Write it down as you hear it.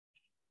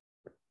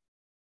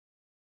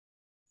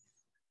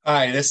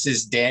Hi, this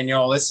is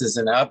Daniel. This is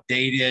an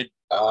updated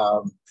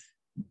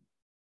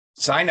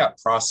sign up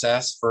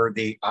process for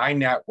the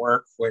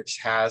iNetwork, which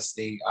has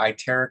the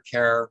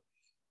iTeraCare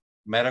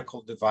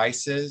medical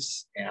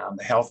devices and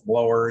the health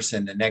blowers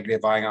and the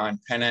negative ion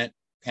pendant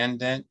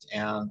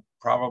and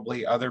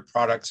probably other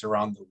products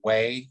around the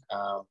way,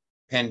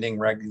 pending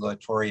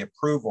regulatory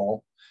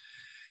approval.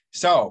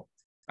 So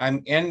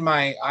I'm in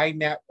my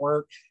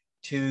iNetwork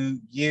to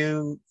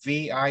uvip.com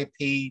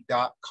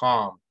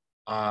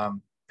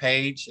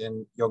page,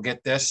 and you'll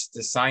get this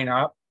to sign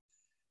up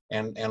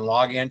and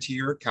log into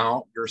your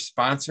account. Your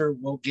sponsor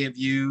will give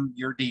you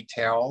your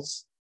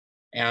details.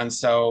 And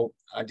so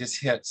I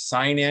just hit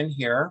sign in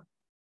here.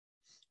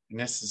 And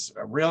this is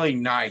really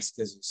nice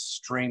because it's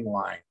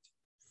streamlined.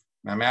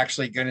 I'm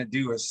actually going to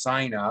do a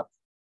sign up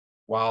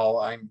while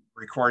I'm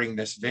recording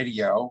this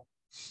video.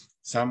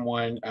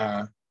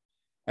 And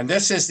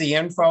this is the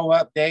info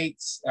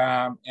updates,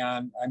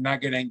 and I'm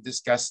not going to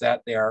discuss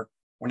that there.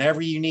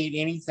 Whenever you need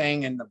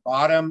anything in the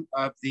bottom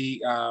of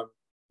the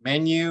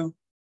menu,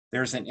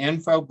 there's an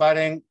info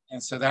button.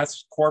 And so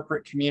that's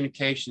corporate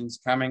communications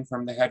coming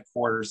from the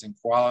headquarters in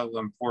Kuala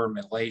Lumpur,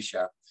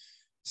 Malaysia.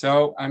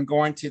 So I'm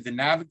going to the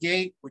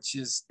navigate, which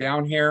is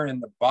down here in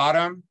the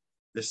bottom,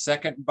 the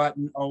second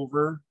button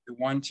over, the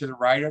one to the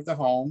right of the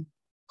home.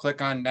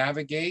 Click on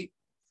navigate.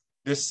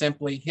 Just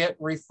simply hit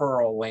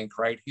referral link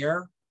right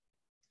here.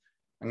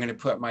 I'm going to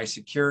put my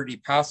security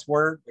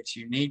password, which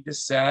you need to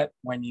set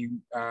when you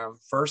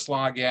first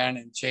log in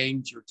and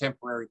change your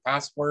temporary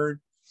password.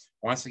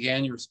 Once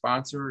again, your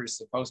sponsor is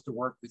supposed to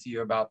work with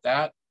you about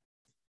that.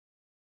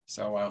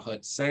 So I'll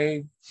hit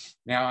save.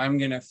 Now I'm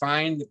going to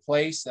find the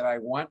place that I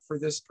want for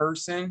this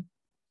person.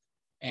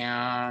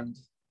 And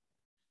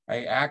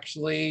I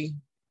actually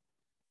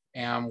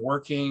am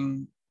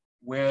working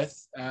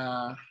with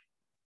a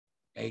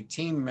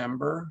team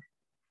member.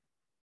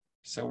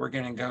 So we're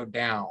going to go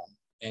down.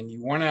 And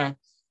you want to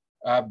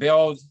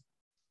build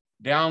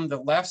down the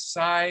left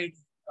side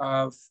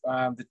of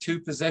the two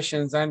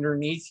positions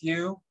underneath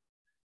you.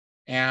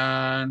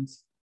 And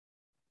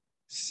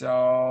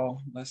so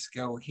let's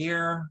go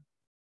here.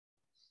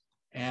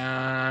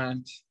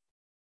 And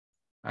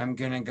I'm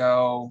going to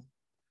go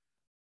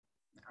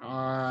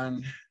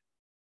on.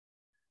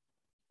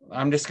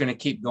 I'm just going to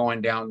keep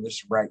going down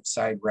this right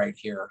side right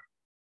here.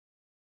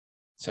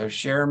 So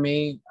share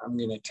me. I'm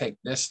going to take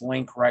this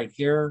link right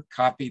here,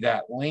 copy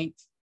that link.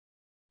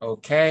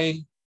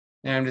 Okay,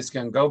 and I'm just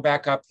going to go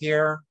back up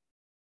here,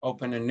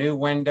 open a new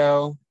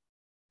window,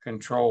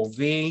 Control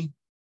V.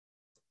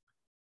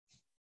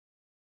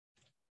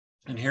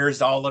 And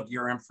here's all of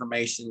your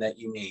information that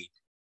you need.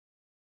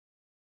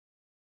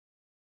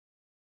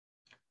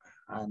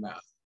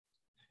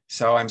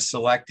 So I'm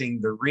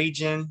selecting the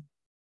region,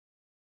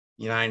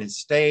 United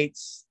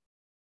States.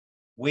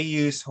 We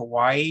use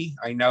Hawaii.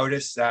 I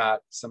noticed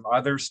that some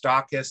other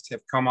stockists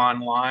have come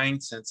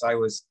online since I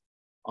was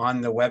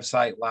on the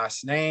website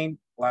last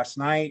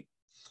night.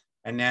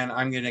 And then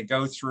I'm going to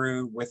go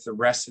through with the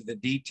rest of the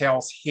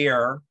details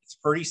here. It's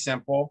pretty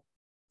simple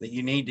that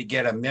you need to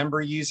get a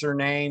member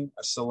username,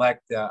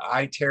 select the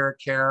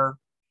iTeraCare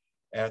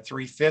at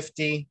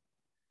 350.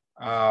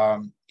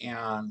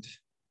 And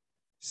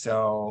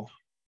so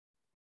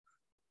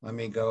let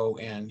me go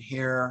in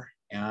here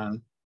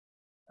and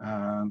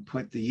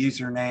put the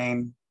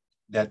username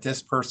that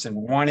this person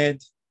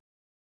wanted.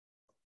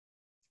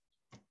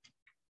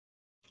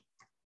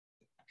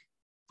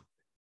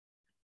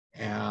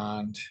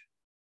 And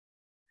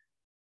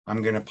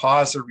I'm going to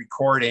pause the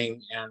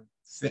recording and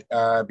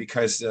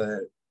because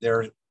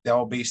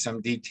there'll be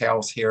some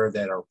details here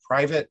that are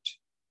private.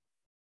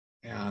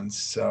 And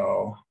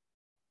so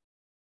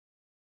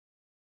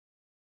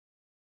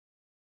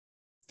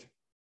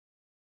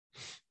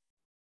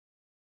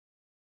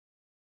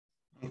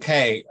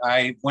okay,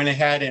 I went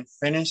ahead and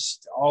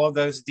finished all of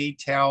those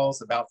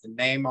details about the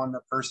name on the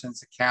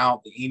person's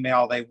account, the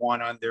email they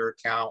want on their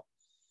account,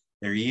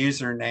 their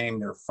username,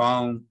 their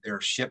phone,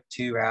 their ship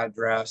to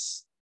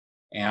address.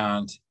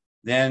 And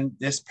then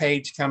this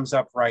page comes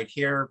up right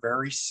here,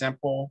 very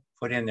simple.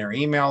 Put in their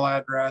email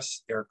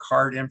address, their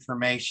card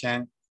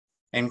information.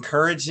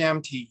 Encourage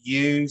them to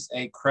use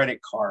a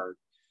credit card.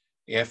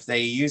 If they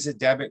use a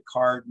debit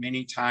card,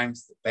 many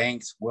times the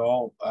banks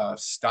will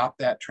stop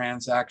that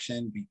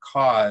transaction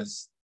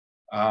because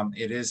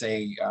it is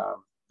a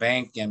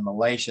bank in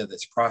Malaysia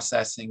that's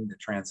processing the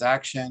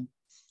transaction.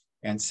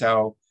 And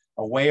so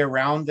a way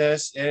around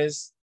this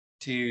is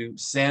to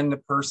send the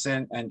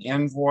person an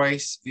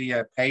invoice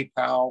via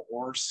PayPal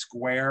or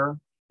Square,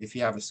 if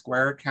you have a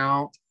Square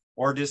account,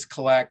 or just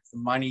collect the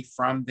money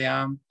from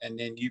them and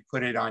then you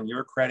put it on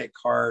your credit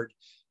card.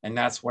 And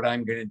that's what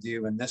I'm going to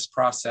do in this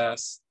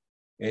process.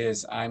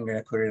 Is I'm going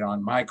to put it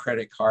on my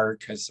credit card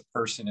because the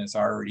person has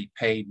already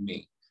paid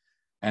me.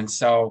 And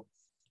so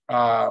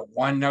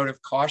one note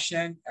of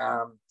caution,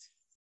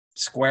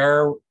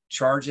 Square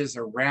charges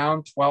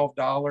around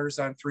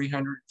 $12 on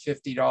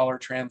 $350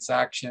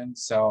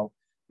 transactions. So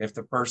if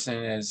the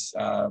person is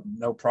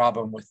no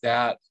problem with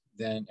that,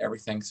 then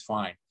everything's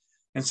fine.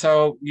 And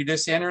so you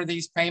just enter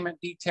these payment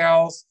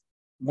details.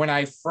 When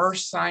I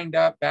first signed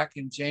up back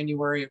in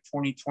January of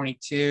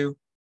 2022,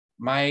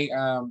 my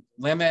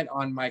limit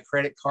on my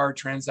credit card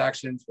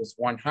transactions was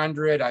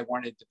 100. I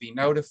wanted to be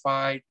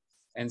notified.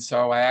 And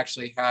so I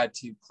actually had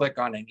to click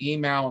on an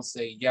email and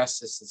say, yes,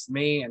 this is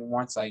me. And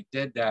once I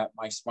did that,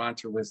 my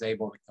sponsor was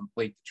able to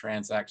complete the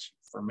transaction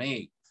for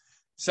me.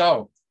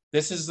 So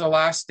this is the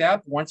last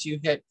step. Once you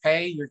hit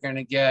pay, you're going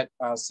to get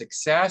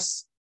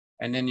success.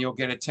 And then you'll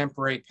get a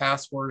temporary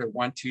password of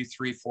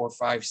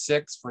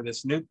 123456 for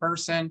this new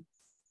person.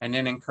 And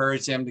then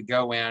encourage them to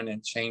go in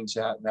and change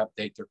that and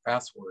update their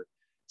password.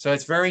 So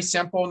it's very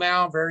simple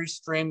now, very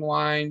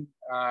streamlined.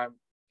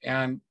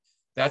 And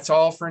that's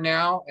all for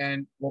now.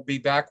 And we'll be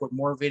back with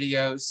more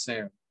videos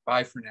soon.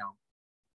 Bye for now.